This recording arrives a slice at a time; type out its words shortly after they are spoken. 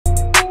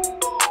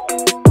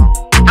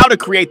to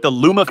create the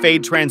luma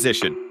fade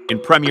transition in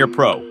Premiere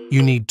Pro.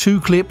 You need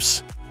 2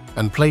 clips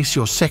and place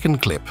your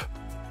second clip.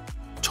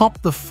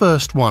 Top the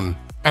first one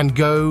and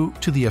go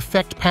to the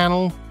Effect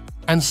panel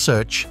and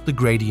search the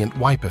Gradient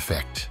Wipe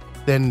effect.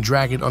 Then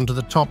drag it onto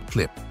the top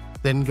clip.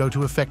 Then go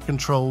to Effect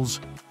Controls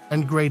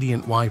and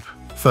Gradient Wipe.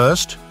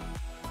 First,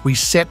 we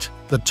set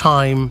the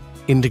time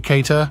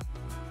indicator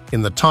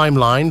in the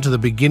timeline to the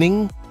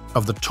beginning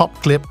of the top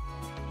clip,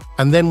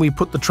 and then we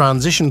put the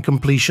transition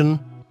completion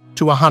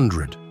to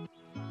 100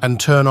 and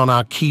turn on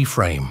our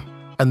keyframe.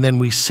 And then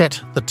we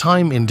set the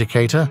time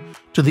indicator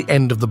to the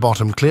end of the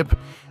bottom clip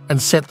and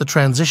set the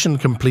transition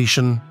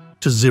completion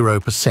to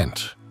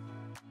 0%.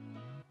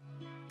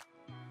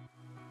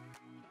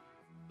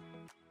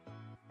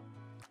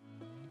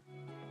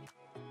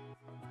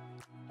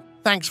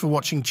 Thanks for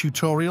watching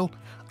tutorial.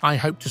 I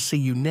hope to see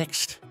you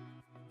next.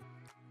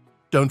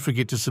 Don't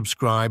forget to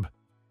subscribe,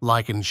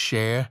 like and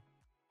share.